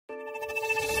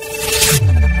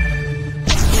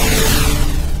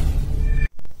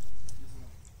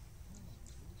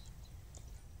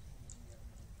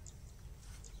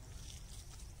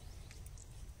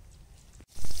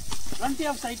plenty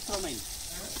of sites remain.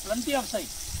 Plenty of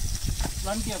sites.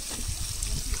 Plenty of sites.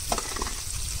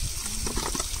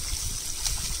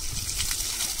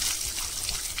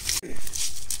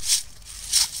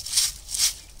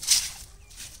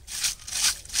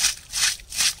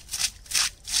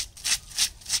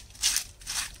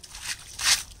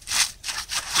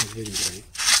 Very dry.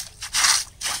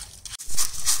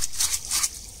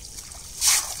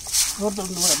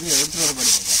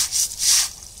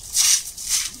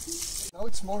 Now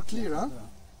it's more clear, huh?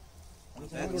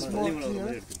 It's more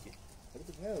clear.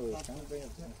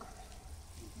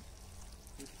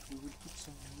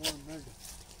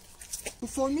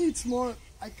 For me, it's more.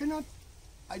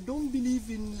 I don't believe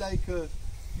in like a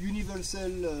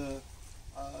universal,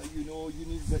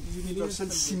 universal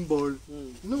symbol.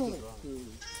 No.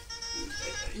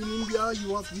 In India,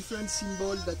 you have different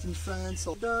symbols that in France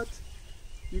or that.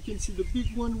 You can see the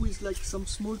big one with like some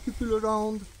small cupola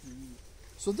around.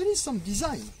 So there is some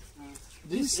design.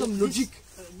 There is some logic.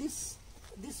 This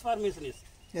formation is.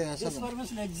 Yeah, this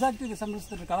formation exactly resembles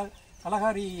the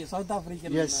Kalahari South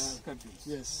African couples.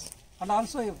 Yes. And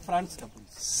also France couples.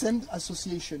 Same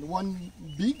association, one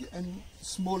big and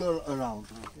smaller around.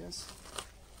 Yes.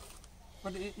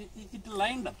 But it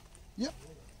lined up. Yeah.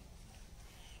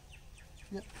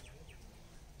 Yeah.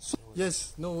 So,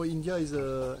 yes, no, India is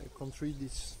a country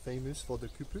that's famous for the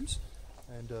couples,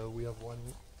 and we have one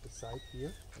site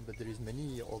here, but there is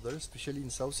many others, especially in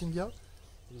South India.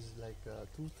 There's like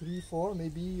 2, 3, 4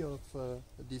 maybe of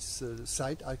this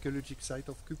site, archaeological site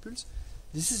of couples.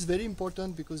 This is very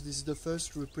important because this is the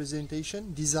first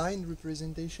representation, design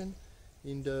representation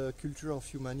in the culture of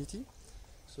humanity.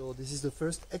 So this is the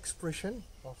first expression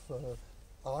of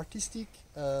artistic,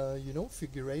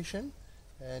 figuration.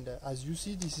 And as you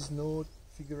see, this is not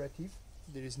figurative.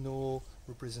 There is no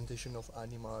representation of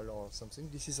animal or something.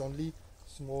 This is only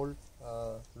small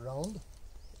round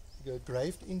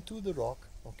graved into the rock.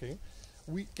 Okay,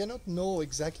 we cannot know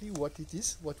exactly what it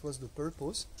is, what was the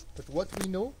purpose, but what we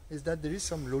know is that there is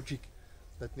some logic.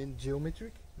 That means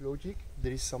geometric logic.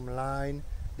 There is some line,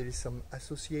 there is some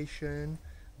association,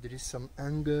 there is some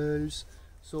angles.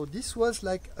 So this was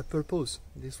like a purpose.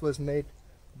 This was made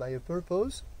by a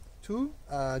purpose to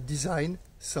design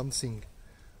something.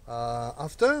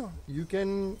 After, you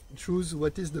can choose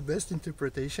what is the best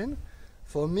interpretation.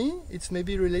 For me, it's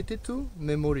maybe related to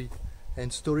memory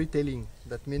and storytelling.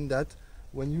 That means that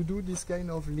when you do this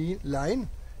kind of line,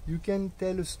 you can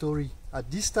tell a story. At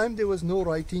this time, there was no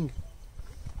writing.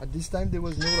 At this time, there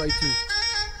was no writing.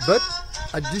 But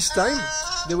at this time,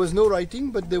 there was no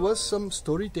writing, but there was some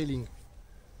storytelling.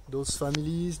 Those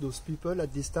families, those people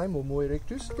at this time, Homo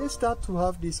erectus, they start to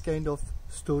have this kind of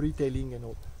storytelling and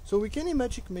all. So we can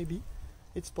imagine maybe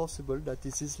it's possible that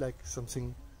this is like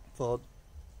something for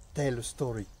tell a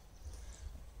story.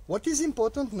 What is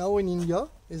important now in India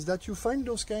is that you find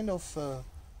those kind of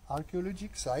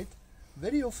archaeological sites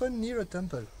very often near a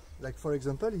temple. Like for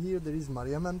example, here there is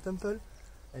Mariamman temple,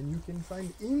 and you can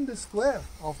find in the square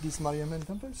of this Mariamman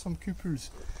temple some cupolas.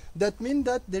 That means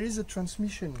that there is a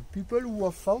transmission. People who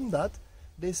have found that,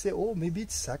 they say, oh, maybe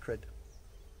it's sacred.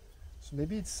 So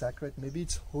maybe it's sacred, maybe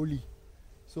it's holy.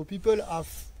 So people have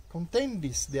contained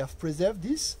this, they have preserved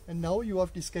this, and now you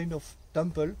have this kind of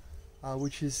temple,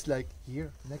 which is like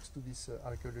here, next to this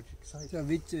archaeological site. So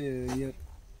which year?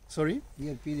 Sorry?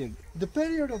 Year period? The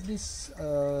period of this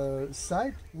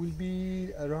site will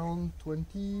be around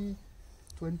 20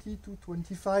 to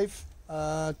 25,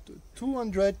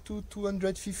 200 to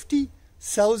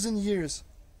 250,000 years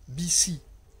BC.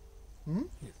 Yes.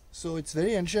 So it's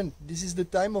very ancient. This is the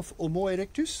time of Homo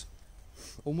erectus.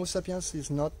 Homo sapiens is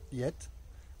not yet.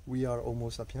 We are Homo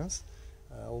sapiens.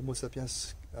 Homo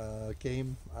sapiens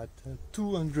came at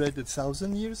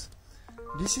 200,000 years.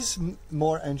 This is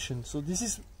more ancient. So this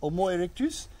is Homo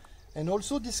erectus, and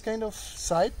also this kind of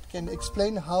site can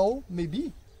explain how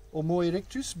maybe Homo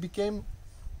erectus became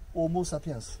Homo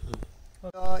sapiens.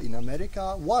 In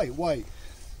America, why?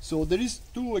 So there is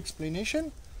two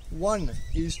explanations. One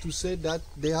is to say that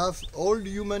they have all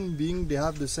human beings, they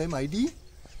have the same ID,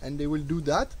 and they will do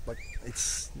that, but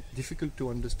it's difficult to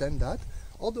understand that.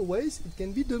 Otherwise, it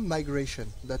can be the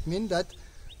migration. That means that,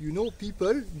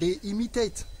 people, they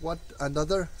imitate what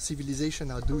another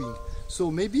civilization are doing. So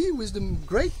maybe with the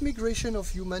great migration of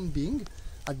human beings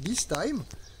at this time,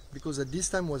 because at this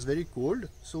time was very cold,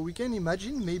 so we can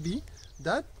imagine maybe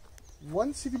that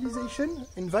one civilization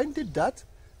invented that,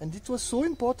 and it was so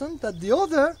important that the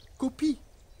other copy.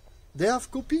 They have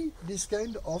copied this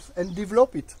kind of and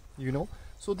develop it,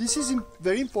 So this is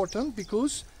very important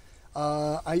because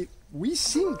we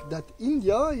think that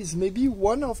India is maybe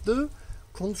one of the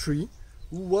country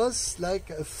who was like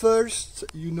a first,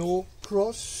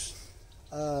 cross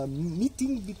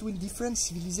meeting between different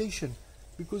civilizations.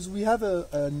 Because we have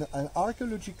an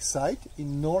archaeological site in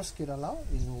North Kerala,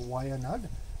 in Wayanad,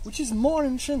 which is more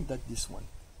ancient than this one.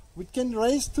 We can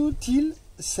raise to till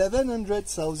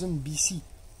 700,000 BC.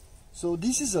 So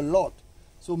this is a lot.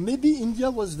 So maybe India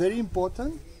was very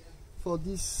important for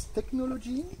this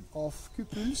technology of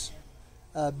cupules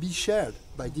be shared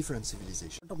by different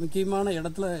civilizations. முக்கியமான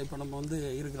இடத்துல இப்போ நம்ம வந்து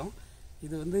இருக்கிறோம்.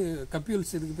 இது வந்து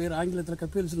கப்பியூல்ஸ், இதுக்கு பேர் ஆங்கிலத்தில்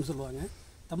கப்பியூல்ஸ்னு சொல்லுவாங்க.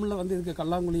 தமிழில் வந்து இதுக்கு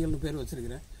கல்லாங்குழிகள்னு பேர்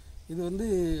வச்சிருக்கிறேன். இது வந்து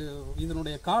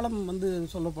இதனுடைய காலம் வந்து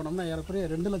சொல்ல போனோம்னா ஏறக்குறைய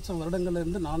 2 லட்சம்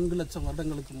வருடங்கள்லேருந்து 4 லட்சம்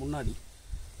வருடங்களுக்கு முன்னாடி.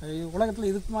 உலகத்தில்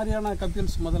இதுக்கு மாதிரியான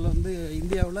கப்பியூல்ஸ் முதல்ல வந்து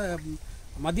இந்தியாவில்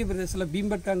மத்திய பிரதேசத்தில்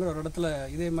பீம்பட்காங்கிற ஒரு இடத்துல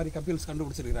இதே மாதிரி கப்பியூல்ஸ்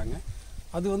கண்டுபிடிச்சிருக்கிறாங்க.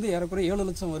 அது வந்து ஏறக்குறைய 7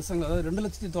 லட்சம் வருஷங்கள், அதாவது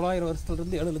 2,900,000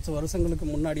 வருஷத்துலேருந்து 7 லட்சம் வருஷங்களுக்கு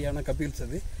முன்னாடியான கப்பியூல்ஸ்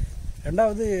அது.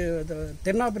 ரெண்டாவது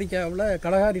தென்னாப்பிரிக்காவில்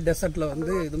கலகாரி டெசர்ட்டில்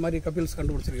வந்து இது மாதிரி கப்பியூல்ஸ்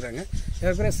கண்டுபிடிச்சிருக்கிறாங்க.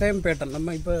 ஏற்கனவே சேம் பேட்டர்ன்,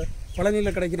 நம்ம இப்போ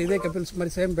பழனியில் கிடைக்கிற இதே கப்பியூல்ஸ்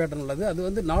மாதிரி சேம் பேட்டர்ன் உள்ளது. அது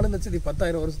வந்து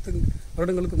 4,10,000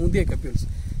 வருடங்களுக்கு முந்தைய கப்பியூல்ஸ்.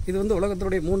 இது வந்து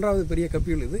உலகத்தினுடைய 3வது பெரிய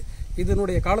கப்பியூல்.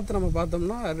 இதனுடைய காலத்தை நம்ம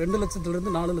பார்த்தோம்னா 2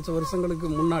 லட்சத்துலேருந்து 4 லட்சம் வருஷங்களுக்கு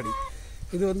முன்னாடி.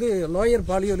 இது வந்து லோயர்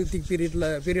பாலியோலித்திக்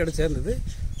பீரியடை சேர்ந்தது.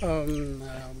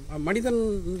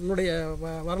 மனிதனுடைய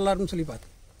வரலாறுன்னு சொல்லி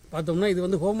பார்த்தோம்னா இது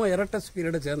வந்து ஹோமோ எரக்டஸ்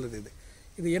பீரியடை சேர்ந்தது.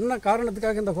 இது என்ன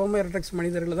காரணத்துக்காக இந்த ஹோமோ எரக்டஸ்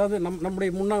மனிதர்கள், அதாவது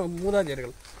நம்முடைய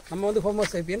மூதாதையர்கள், நம்ம வந்து ஹோமோ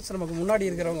சேப்பியன்ஸ், நமக்கு முன்னாடி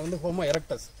இருக்கிறவங்க வந்து ஹோமோ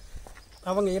எரக்டஸ்,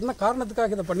 அவங்க என்ன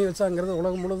காரணத்துக்காக இதை பண்ணி வச்சாங்கிறது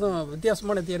உலகம் முழுவதும்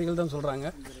வித்தியாசமான தியரிகள் தான் சொல்கிறாங்க.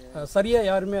 சரியாக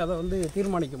யாருமே அதை வந்து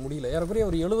தீர்மானிக்க முடியல. ஏறக்குறைய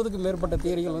ஒரு 70க்கும் மேற்பட்ட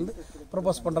தியரிகள் வந்து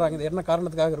ப்ரொபோஸ் பண்ணுறாங்க இது என்ன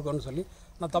காரணத்துக்காக இருக்கும்னு சொல்லி.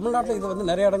 நான் தமிழ்நாட்டில் இது வந்து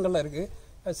நிறைய இடங்களில் இருக்குது.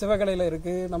 சிவகலையில்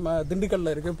இருக்குது, நம்ம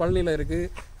திண்டுக்கல்லில் இருக்குது, பழனியில்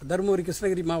இருக்குது, தருமபுரி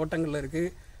கிருஷ்ணகிரி மாவட்டங்களில் இருக்குது.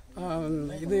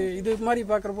 இது மாதிரி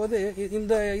பார்க்குற போது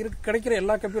இந்த கிடைக்கிற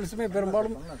எல்லா கப்பியூல்ஸுமே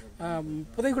பெரும்பாலும்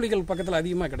புதைகுழிகள் பக்கத்தில்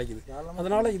அதிகமாக கிடைக்குது.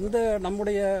 அதனால் இந்த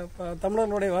நம்முடைய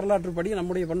தமிழர்களுடைய வரலாற்றுப்படி,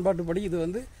 நம்முடைய பண்பாட்டுப்படி இது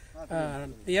வந்து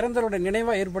இறந்தவருடைய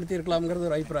நினைவாக ஏற்படுத்தி இருக்கலாம்ங்கிறது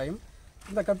ஒரு அபிப்பிராயம்.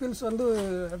 இந்த கப்பியூல்ஸ் வந்து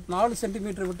 4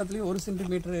 சென்டிமீட்டர் விட்டத்துலையும் 1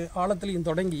 சென்டிமீட்டர் ஆழத்துலையும்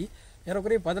தொடங்கி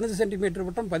ஏறக்குறைய 15 சென்டிமீட்டர்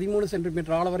விட்டம் 13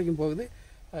 சென்டிமீட்டர் ஆழம் வரைக்கும் போகுது.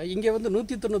 இங்கே வந்து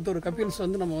 191 கப்பியூல்ஸ்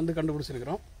வந்து நம்ம வந்து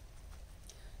கண்டுபிடிச்சிருக்கிறோம்.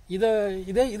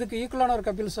 இதுக்கு ஈக்குவலான ஒரு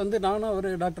கப்பியூல்ஸ் வந்து நானும் ஒரு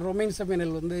டாக்டர் ரொமைன்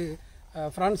செமினல் வந்து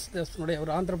பிரான்ஸ் தேசத்தினுடைய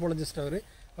ஒரு ஆந்த்ரோபாலஜிஸ்ட், அவர்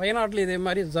வயநாட்டில் இதே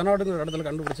மாதிரி ஜனாடுங்கிற ஒரு இடத்துல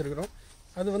கண்டுபிடிச்சிருக்கிறோம்.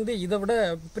 அது வந்து இதை விட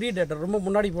ப்ரீடேட்டர், ரொம்ப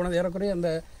முன்னாடி போனது. ஏறக்குறைய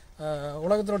அந்த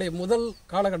உலகத்தினுடைய முதல்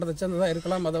காலகட்டத்தை சேர்ந்ததாக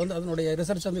இருக்கலாம். அதை வந்து அதனுடைய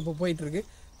ரிசர்ச் வந்து இப்போ போயிட்டுருக்கு.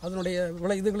 அதனுடைய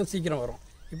இதுகளும் சீக்கிரம் வரும்.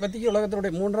 இப்போதைக்கு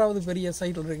உலகத்தினுடைய 3வது பெரிய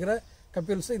சைட்டில் இருக்கிற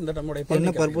கப்பியூல்ஸ் இந்த நம்முடைய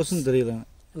தெரியல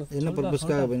என்ன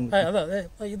பர்பஸ்க்காக, அதாவது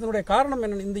இதனுடைய காரணம்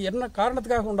என்ன, இந்த என்ன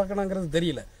காரணத்துக்காக உண்டாக்கணுங்கிறது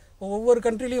தெரியல. ஒவ்வொரு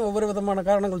கண்ட்ரிலையும் ஒவ்வொரு விதமான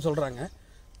காரணங்கள் சொல்கிறாங்க.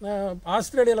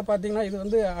 ஆஸ்திரேலியாவில் பார்த்தீங்கன்னா இது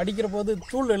வந்து அடிக்கிற போது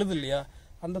தூள் எழுது இல்லையா,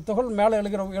 அந்த துகள் மேலே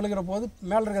எழுகிற போது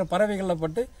மேலே இருக்கிற பறவைகளில்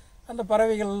பட்டு அந்த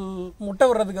பறவைகள் முட்டை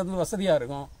விடுறதுக்கு அது வசதியாக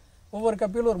இருக்கும். ஒவ்வொரு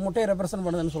கப்பியூலும் ஒரு முட்டையை ரெப்ரசன்ட்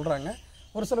பண்ணுதுன்னு சொல்கிறாங்க.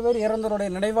 ஒரு சில பேர் இறந்தவருடைய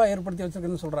நினைவாக ஏற்படுத்தி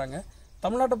வச்சிருக்குன்னு சொல்கிறாங்க.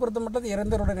 தமிழ்நாட்டை பொறுத்த மட்டும்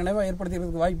இறந்தவருடைய நினைவாக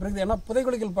ஏற்படுத்திக்கிறதுக்கு வாய்ப்பு இருக்குது. ஏன்னா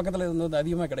புதைகுழிகள் பக்கத்தில் இருந்து வந்து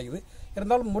அதிகமாக கிடைக்குது.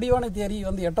 இருந்தாலும் முடிவான தேரி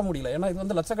வந்து எட்ட முடியல. ஏன்னா இது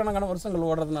வந்து லட்சக்கணக்கான வருஷங்கள்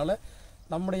ஓடுறதுனால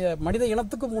நம்முடைய மனித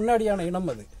இனத்துக்கு முன்னாடியான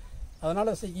இனம் அது. அதனால்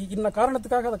இந்த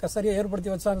காரணத்துக்காக அதை சரியாக ஏற்படுத்தி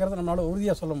வச்சாங்கிறத நம்மளால்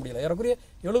உறுதியாக சொல்ல முடியல. ஏறக்குறைய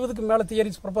 70க்கும் மேலே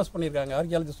தியரிஸ் ப்ரப்போஸ் பண்ணியிருக்காங்க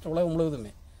ஆர்கியாலஜிஸ்ட் உலகம்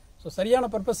முழுவதுமே. ஸோ சரியான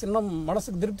பர்பஸ், இன்னும்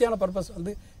மனசுக்கு திருப்தியான பர்பஸ்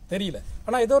வந்து தெரியல.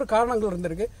 ஆனால் ஏதோ ஒரு காரணங்கள்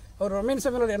இருந்திருக்கு. அவர் ரொமைன்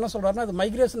செமினல் என்ன சொல்கிறாருன்னா, அது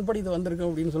மைக்ரேஷன் படி இது வந்திருக்கு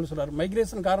அப்படின்னு சொல்கிறார்.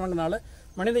 மைக்ரேஷன் காரணங்களால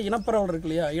மனித இனப்பரவல் இருக்கு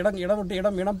இல்லையா, இடம்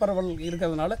விட்டு இனப்பரவல்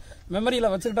இருக்கிறதுனால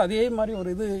மெமரியில் வச்சுக்கிட்டு அதே மாதிரி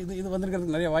ஒரு இது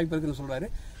வந்திருக்கிறதுக்கு நிறைய வாய்ப்பு இருக்குன்னு சொல்கிறாரு.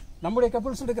 நம்முடைய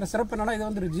கப்பியூல்ஸ் இருக்கிற சிறப்பு என்னன்னா, இது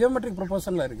வந்து ஒரு ஜியோமெட்ரிக்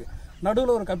ப்ரொபோஷனில் இருக்குது.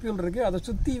 நடுவில் ஒரு கப்பியூல் இருக்குது, அதை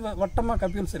சுற்றி வட்டமாக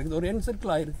கப்பியூல்ஸ் இருக்குது, ஒரு என்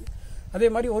சர்க்கிள் ஆயிருக்கு. அதே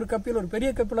மாதிரி ஒரு கப்பியூல், ஒரு பெரிய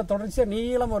கப்பியூலை தொடர்ச்சியாக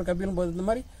நீளமாக ஒரு கப்பியூலும் போகுது. இந்த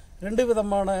மாதிரி 2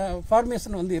 விதமான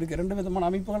ஃபார்மேஷன் வந்து இருக்குது, 2 விதமான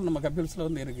அமைப்புகள் நம்ம கப்பியூல்ஸில்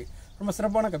வந்து இருக்குது. ரொம்ப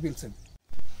சிறப்பான கப்பியூல்ஸ் இது.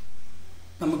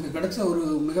 நமக்கு கிடைச்ச ஒரு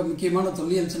மிக முக்கியமான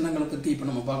தொல்லியல் சின்னங்களை பற்றி இப்போ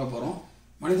நம்ம பார்க்க போகிறோம்.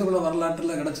 மனிதகுல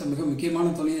வரலாற்றில் கிடைச்ச மிக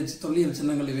முக்கியமான தொல்லியல்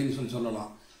சின்னங்கள் இவைன்னு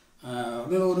சொல்லலாம்.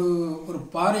 ஒரு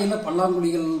பாறையில்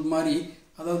பல்லாங்குழிகள் மாதிரி,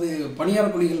 அதாவது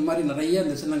பனியார் குழிகள் மாதிரி நிறைய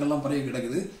இந்த சின்னங்கள்லாம் பரவி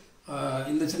கிடக்குது.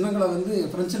 இந்த சின்னங்களை வந்து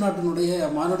பிரெஞ்சு நாட்டினுடைய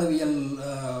மானுடவியல்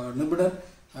நிபுணர்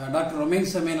டாக்டர் ரொமைன்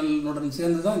செமினலுடன்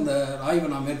சேர்ந்து தான் இந்த ஆய்வை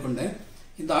நான் மேற்கொண்டேன்.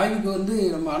 இந்த ஆய்வுக்கு வந்து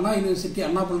நம்ம அண்ணா யூனிவர்சிட்டி,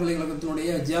 அண்ணா பல்கலைக்கழகத்தினுடைய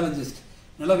ஜியாலஜிஸ்ட்,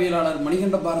 நிலவியலாளர்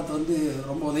மணிகண்ட பாரத் வந்து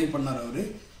ரொம்ப உதவி பண்ணார். அவர்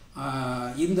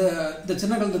இந்த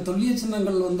சின்னங்கள், இந்த தொல்லிய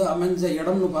சின்னங்கள் வந்து அமைஞ்ச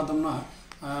இடம்னு பார்த்தோம்னா,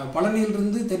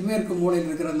 பழனியிலிருந்து தென்மேற்கு மூலையில்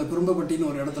இருக்கிற அந்த குறும்பப்பட்டின்னு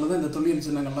ஒரு இடத்துல தான் இந்த தொல்லியல்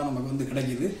சின்னங்கள்லாம் நமக்கு வந்து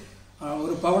கிடைக்குது.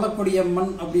 ஒரு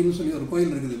பவளக்கொடியம்மன் அப்படின்னு சொல்லி ஒரு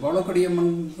கோயில் இருக்குது.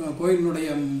 பவளக்கொடியம்மன் கோயிலினுடைய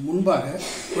முன்பாக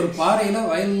ஒரு பாறையில்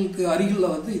வயலுக்கு அருகில்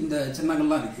வந்து இந்த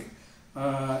சின்னங்கள்லாம் இருக்குது.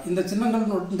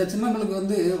 இந்த சின்னங்களுக்கு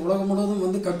வந்து உலகம் முழுவதும்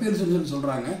வந்து கப்பியூல்ஸ்ன்னு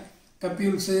சொல்கிறாங்க.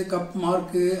 கப்யூல்ஸு, கப்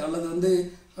மார்க்கு அல்லது வந்து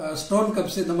ஸ்டோன்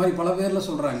கப்ஸ் இந்த மாதிரி பல பேரில்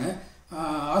சொல்கிறாங்க.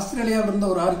 ஆஸ்திரேலியாவில் இருந்த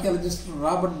ஒரு ஆர்கியாலஜிஸ்ட்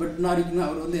ராபர்ட் பெட்னாரிக்னு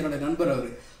அவர் வந்து என்னுடைய நண்பர்.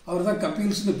 அவர் தான்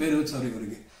கப்யூல்ஸ்னு பேர் வச்சார்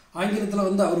இவருக்கு. ஆங்கிலத்தில்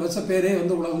வந்து அவர் வச்ச பேரே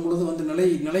வந்து உலகம் முழுதும் வந்து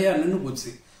நிலையாக நின்று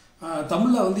போச்சு.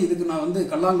 தமிழில் வந்து இதுக்கு நான் வந்து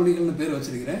கல்லாங்குழிகள்னு பேர்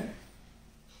வச்சிருக்கிறேன்.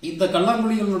 இந்த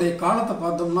கல்லாங்குழிகளுடைய காலத்தை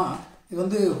பார்த்தோம்னா இது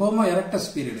வந்து ஹோமோ எரக்டஸ்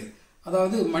பீரியடு,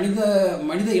 அதாவது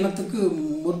மனித இனத்துக்கு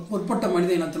முற்பட்ட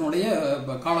மனித இனத்தினுடைய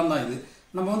காலம்தான் இது.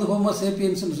 நம்ம வந்து ஹோமோ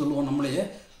சேப்பியன்ஸ்னு சொல்லுவோம் நம்மளையே.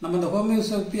 நம்ம இந்த ஹோமோ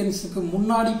சேப்பியன்ஸுக்கு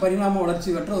முன்னாடி பரிணாம வளர்ச்சி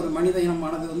பெற்ற ஒரு மனித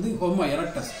இனமானது வந்து ஹோமோ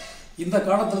எரக்டஸ். இந்த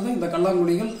காலத்தில் தான் இந்த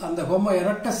கல்லாங்குழிகள் அந்த ஹோமோ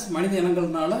எரக்டஸ் மனித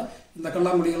இனங்கள்னால இந்த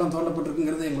கல்லாங்குழிகள்லாம்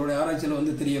தோண்டப்பட்டிருக்குங்கிறது எங்களுடைய ஆராய்ச்சியில்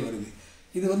வந்து தெரிய வருது.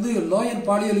 இது வந்து லோயர்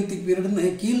பாலியோலித்திக் பீரியடுன்னு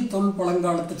கீழ் தொல்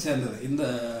பழங்காலத்தை சேர்ந்தது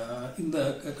இந்த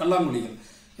கல்லாங்குழிகள்.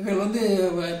 இவைகள் வந்து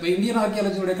இப்போ இந்தியன்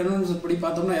ஆர்கியாலஜியோட கன்வென்ஷன் படி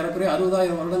பார்த்தோம்னா ஏறக்குறைய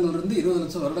 60,000 வருடங்கள்லேருந்து 20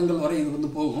 லட்சம் வருடங்கள் வரை இது வந்து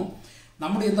போகும்.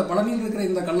 நம்முடைய இந்த பழனியில் இருக்கிற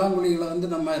இந்த கல்லாங்குழிகளை வந்து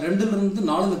நம்ம 2லிருந்து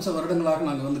 4 லட்சம் வருடங்களாக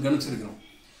நாங்கள் வந்து கணிச்சிருக்கிறோம்.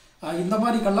 இந்த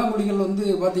மாதிரி கல்லாங்குழிகள் வந்து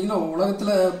பார்த்தீங்கன்னா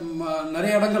உலகத்தில்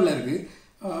நிறைய இடங்கள்ல இருக்குது.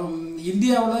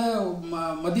 இந்தியாவில்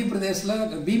மத்திய பிரதேசில்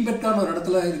பீம்பெட்கான்னு ஒரு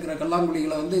இடத்துல இருக்கிற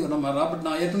கல்லாங்குழிகளை வந்து நம்ம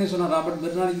நான் ஏற்கனவே சொன்ன ராபர்ட்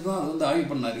பெர்னாரிக்கு தான் அது வந்து ஆய்வு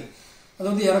பண்ணார். அது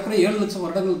வந்து ஏறக்குறைய 7 லட்சம்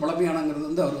வருடங்கள் பழமையானங்கிறது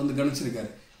வந்து அவர் வந்து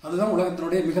கணிச்சிருக்காரு. அதுதான்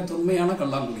உலகத்தினுடைய மிக தொன்மையான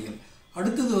கல்லாங்குழிகள்.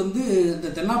 அடுத்தது வந்து இந்த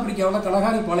தென்னாப்பிரிக்காவில்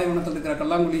கலகாரி பாலைவனத்தில் இருக்கிற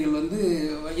கல்லாங்குழிகள் வந்து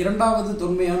 2வது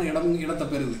தொன்மையான இடத்தை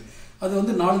பெறுது. அது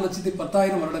வந்து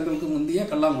 4,10,000 வருடங்களுக்கு முந்தைய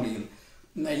கல்லாங்குழிகள்.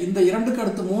 இந்த 2க்கு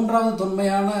அடுத்து 3வது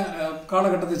தொன்மையான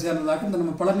காலகட்டத்தை சேர்ந்ததாக இந்த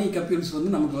நம்ம பழனி கப்பிள்ஸ்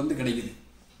வந்து நமக்கு வந்து கிடைக்குது.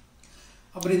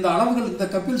 அப்புறம் இந்த அளவுகள், இந்த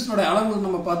கப்பிள்ஸோட அளவுகள்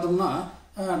நம்ம பார்த்தோம்னா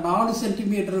 4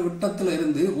 சென்டிமீட்டர் விட்டத்தில்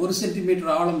இருந்து 1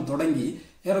 சென்டிமீட்டர் ஆழம் தொடங்கி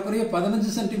ஏறக்குறைய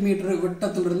 15 சென்டிமீட்டர்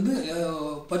விட்டத்திலிருந்து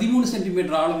 13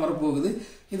 சென்டிமீட்டர் ஆழம் வரப்போகுது.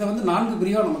 இதை வந்து 4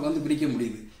 பிரிவாக நமக்கு வந்து பிரிக்க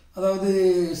முடியுது. அதாவது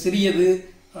சிறியது,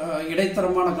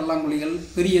 இடைத்தரமான கல்லாங்குழிகள்,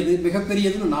 பெரியது,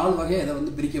 மிகப்பெரியதுன்னு 4 வகையை இதை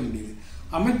வந்து பிரிக்க முடியுது.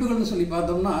 அமைப்புகள்னு சொல்லி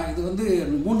பார்த்தோம்னா இது வந்து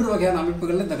 3 வகையான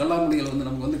அமைப்புகளில் இந்த கல்லாங்குழிகள் வந்து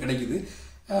நமக்கு வந்து கிடைக்குது.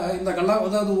 இந்த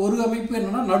அதாவது ஒரு அமைப்பு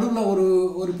என்னன்னா நடுவில்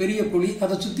ஒரு பெரிய குழி,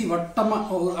 அதை சுற்றி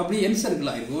வட்டமாக அப்படியே என்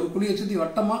சர்க்கிள் ஆயிருக்கு. ஒரு குழியை சுற்றி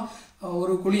வட்டமாக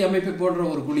ஒரு குழி அமைப்பை போடுற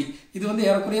ஒரு குழி. இது வந்து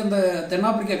ஏறக்குறைய அந்த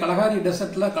தென்னாப்பிரிக்கா கலகாரி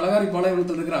டெசர்ட்டில் கலகாரி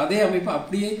பாலைவனத்தில் இருக்கிற அதே அமைப்பு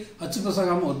அப்படியே அச்சு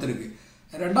பசகாமல் ஒத்துருக்கு.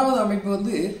 2வது அமைப்பு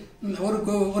வந்து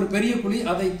ஒரு பெரிய குழி,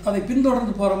 அதை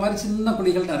பின்தொடர்ந்து போகிற மாதிரி சின்ன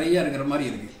குழிகள் நிறைய இருக்கிற மாதிரி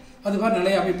இருக்குது. அது மாதிரி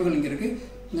நிறைய அமைப்புகள் இங்கே இருக்குது.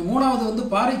 3வது வந்து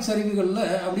பாறை சரிவுகளில்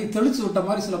அப்படியே தெளிச்சு விட்ட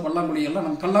மாதிரி சில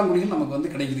கல்லாங்குழிகள் நமக்கு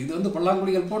வந்து கிடைக்குது. இது வந்து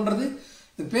பல்லாங்குழிகள் போன்றது,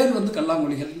 இது பேர் வந்து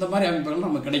கல்லாங்குழிகள். இந்த மாதிரி அமைப்புகள்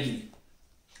நமக்கு கிடைக்குது.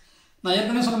 நான்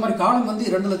ஏற்கனவே சொன்ன மாதிரி காலம் வந்து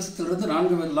 2 லட்சத்திலிருந்து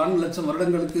 4 லட்சம்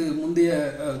வருடங்களுக்கு முந்தைய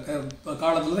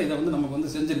காலத்தில் தான் இதை வந்து நமக்கு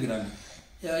வந்து செஞ்சிருக்கிறாங்க.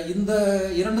 இந்த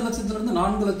 2 லட்சத்திலிருந்து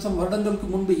 4 லட்சம் வருடங்களுக்கு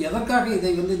முன்பு எதற்காக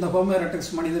இதை வந்து இந்த ஹோமோ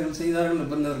எரக்டஸ் மனிதர்கள் செய்தார்கள்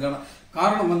என்பதற்கான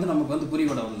காரணம் வந்து நமக்கு வந்து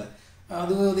புரியவிடவில்லை.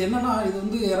 அது என்னன்னா இது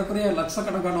வந்து ஏறக்குறைய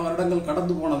லட்சக்கணக்கான வருடங்கள்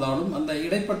கடந்து போனதாலும் அந்த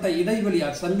இடைப்பட்ட இடைவெளி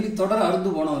சங்கிலி தொடர் அறுந்து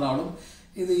போனதுனாலும்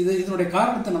இதனுடைய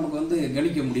காரணத்தை நமக்கு வந்து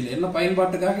கணிக்க முடியல. என்ன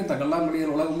பயன்பாட்டுக்காக இந்த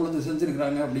கல்லாங்குழிகள் உலகம் முழுது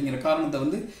செஞ்சிருக்கிறாங்க அப்படிங்கிற காரணத்தை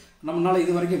வந்து நம்மளால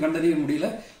இது வரைக்கும் கண்டறிய முடியல.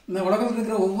 இந்த உலகத்தில்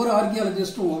இருக்கிற ஒவ்வொரு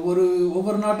ஆர்கியாலஜிஸ்ட்டும்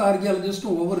ஒவ்வொரு நாட்டு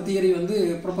ஆர்கியாலஜிஸ்ட்டும் ஒவ்வொரு தியரி வந்து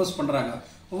ப்ரொபோஸ் பண்றாங்க,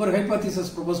 ஒவ்வொரு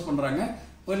ஹைபாத்திசஸ் ப்ரொபோஸ் பண்றாங்க.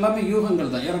 எல்லாமே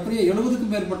யூகங்கள் தான். ஏறக்குறைய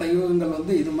 70க்கும் மேற்பட்ட யூகங்கள்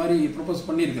வந்து இது மாதிரி ப்ரொபோஸ்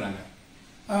பண்ணியிருக்கிறாங்க.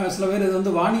 சில பேர் இது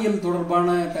வந்து வானியல் தொடர்பான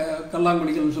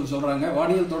கல்லாங்குழிகள்னு சொல்றாங்க.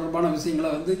 வானியல் தொடர்பான விஷயங்களை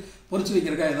வந்து பொறிச்சு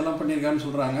வைக்கிறக்கா இதெல்லாம் பண்ணியிருக்கான்னு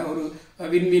சொல்றாங்க. ஒரு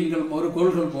விண்மீன்கள், ஒரு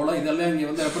கோள்கள் போல இதெல்லாம்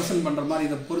இங்கே வந்து ரெப்ரசென்ட் பண்ற மாதிரி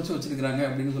இதை பொறிச்சு வச்சிருக்கிறாங்க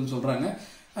அப்படின்னு சொல்றாங்க.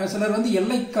 சிலர் வந்து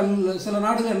எல்லைக்கல், சில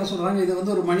நாடுகள் என்ன சொல்றாங்க, இது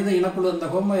வந்து ஒரு மனித இனக்குழு, அந்த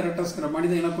ஹோமோ எரக்டஸ்ங்கிற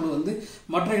மனித இனக்குழு வந்து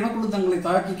மற்ற இனக்குழு தங்களை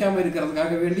தாக்கிக்காம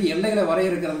இருக்கிறதுக்காக வேண்டி எல்லைகளை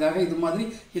வரையறுக்கிறதுக்காக இது மாதிரி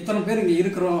இத்தனை பேர் இங்கே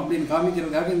இருக்கிறோம் அப்படின்னு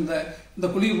காமிக்கிறதுக்காக இந்த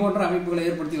குழி போன்ற அமைப்புகளை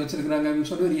ஏற்படுத்தி வச்சிருக்கிறாங்க அப்படின்னு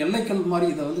சொல்லி ஒரு எல்லைக்கல் மாதிரி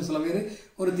இதை வந்து சில பேர்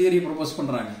ஒரு தியரி ப்ரொபோஸ்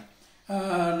பண்றாங்க.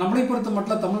 நம்மளை பொறுத்த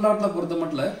மட்டும், தமிழ்நாட்டில் பொறுத்த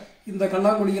மட்டும் இந்த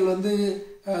கல்லாங்குழிகள் வந்து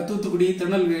தூத்துக்குடி,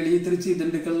 திருநெல்வேலி, திருச்சி,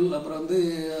 திண்டுக்கல், அப்புறம் வந்து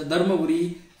தருமபுரி,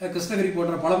 கிருஷ்ணகிரி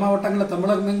போன்ற பல மாவட்டங்களில்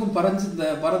தமிழகமெங்கும்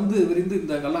பறந்து விரிந்து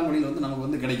இந்த கல்லாங்குழிகள் வந்து நமக்கு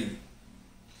வந்து கிடைக்குது.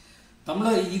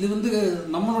 இது வந்து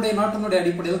நம்மளுடைய நாட்டினுடைய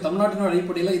அடிப்படையில், தமிழ்நாட்டினுடைய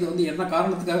அடிப்படையில் இது வந்து என்ன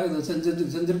காரணத்துக்காக இதை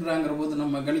செஞ்சிருக்கிறாங்கிற போது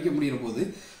நம்ம கணிக்க முடிகிற போது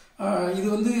இது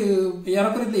வந்து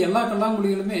ஏறக்குறைய இந்த எல்லா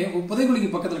கல்லாங்குழிகளுமே புதைகுழிக்கு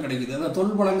பக்கத்தில் கிடைக்குது. அதாவது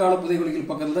தொல் பழங்கால புதைகுழிகள்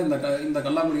பக்கத்தில் தான் இந்த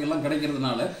கல்லாங்குழிகள்லாம்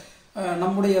கிடைக்கிறதுனால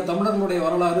நம்முடைய தமிழர்களுடைய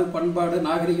வரலாறு, பண்பாடு,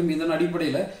 நாகரிகம் இதன்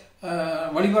அடிப்படையில்,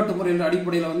 வழிபாட்டு முறையின்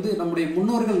அடிப்படையில் வந்து நம்முடைய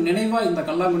முன்னோர்கள் நினைவாக இந்த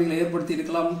கல்லாங்குழிகளை ஏற்படுத்தி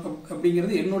இருக்கலாம்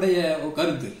அப்படிங்கிறது என்னுடைய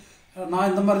கருத்து. நான்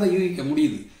இந்த மாதிரி தான் யூகிக்க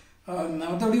முடியுது.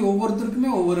 மற்றபடி ஒவ்வொருத்தருக்குமே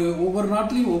ஒவ்வொரு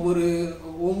நாட்டிலையும்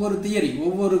ஒவ்வொரு தியரி,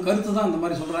 ஒவ்வொரு கருத்து தான் இந்த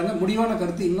மாதிரி சொல்றாங்க. முடிவான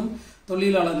கருத்து இன்னும்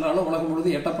தொழிலாளர்களால் உலகம்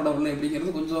முழுவதும் எட்டப்படவில்லை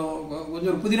அப்படிங்கிறது கொஞ்சம்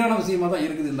ஒரு புதிரான விஷயமா தான்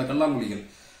இருக்குது இந்த கல்லாங்குழிகள்.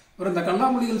 அப்புறம் இந்த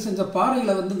கல்லாங்குழிகள் செஞ்ச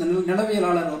பாறைகளை வந்து இந்த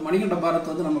நிலவியலாளர் மணிகண்ட பாரத்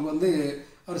வந்து நமக்கு வந்து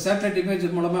அவர் சேட்டலைட் இமேஜ்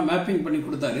மூலமாக மேப்பிங் பண்ணி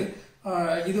கொடுத்தாரு.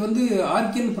 இது வந்து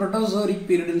ஆர்கியன் புரோட்டோசோரிக்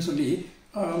பீரியட்னு சொல்லி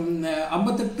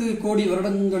 58 கோடி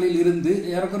வருடங்களில் இருந்து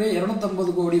ஏறக்குறைய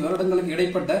 250 கோடி வருடங்களுக்கு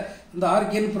இடைப்பட்ட இந்த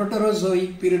ஆர்கியன்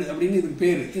புரோட்டோசோரிக் பீரியட் அப்படின்னு இதுக்கு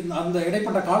பேரு. அந்த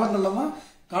இடைப்பட்ட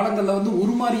காலங்களில் வந்து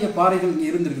உருமாறிய பாறைகள் இங்கே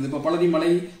இருந்திருக்குது. இப்போ பழனி மலை,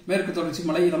 மேற்கு தொடர்ச்சி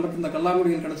மலை, நமக்கு இந்த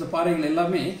கல்லாங்குடியில் கிடைச்ச பாறைகள்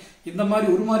எல்லாமே இந்த மாதிரி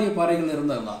உருமாறிய பாறைகள்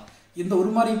இருந்ததுதான். இந்த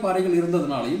உருமாறிய பாறைகள்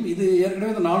இருந்ததுனாலையும் இது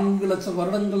ஏற்கனவே 4 லட்சம்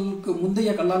வருடங்களுக்கு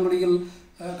முந்தைய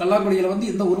கல்லாங்குடியில வந்து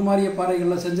இந்த உருமாறிய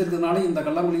பாறைகளில் செஞ்சிருக்கிறதுனால இந்த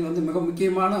கல்லாங்குடியில் வந்து மிக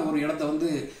முக்கியமான ஒரு இடத்தை வந்து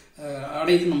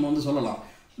அடையுதுன்னு நம்ம வந்து சொல்லலாம்.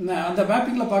 அந்த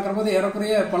மேப்பிங்ல பார்க்குற போது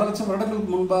ஏறக்குறைய பல லட்சம்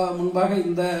வருடங்களுக்கு முன்பாக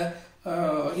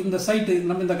இந்த சைட்டு,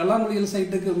 நம்ம இந்த கல்லாங்குடியில்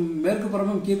சைட்டுக்கு மேற்கு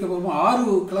புறமும் கீழ்க்கு புறமும்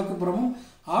 6 கிழக்கு புறமும்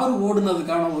 6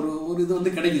 ஓடுனதுக்கான ஒரு இது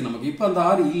வந்து கிடைக்குது நமக்கு. இப்போ அந்த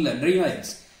ஆறு இல்லை, ட்ரெயின்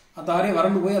ஆயிடுச்சு. அந்த ஆறே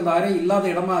வறண்டு போய் அந்த ஆறே இல்லாத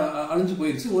இடமா அழிஞ்சு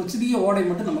போயிடுச்சு. ஒரு சிறிய ஓடை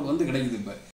மட்டும் நமக்கு வந்து கிடைக்குது இப்போ.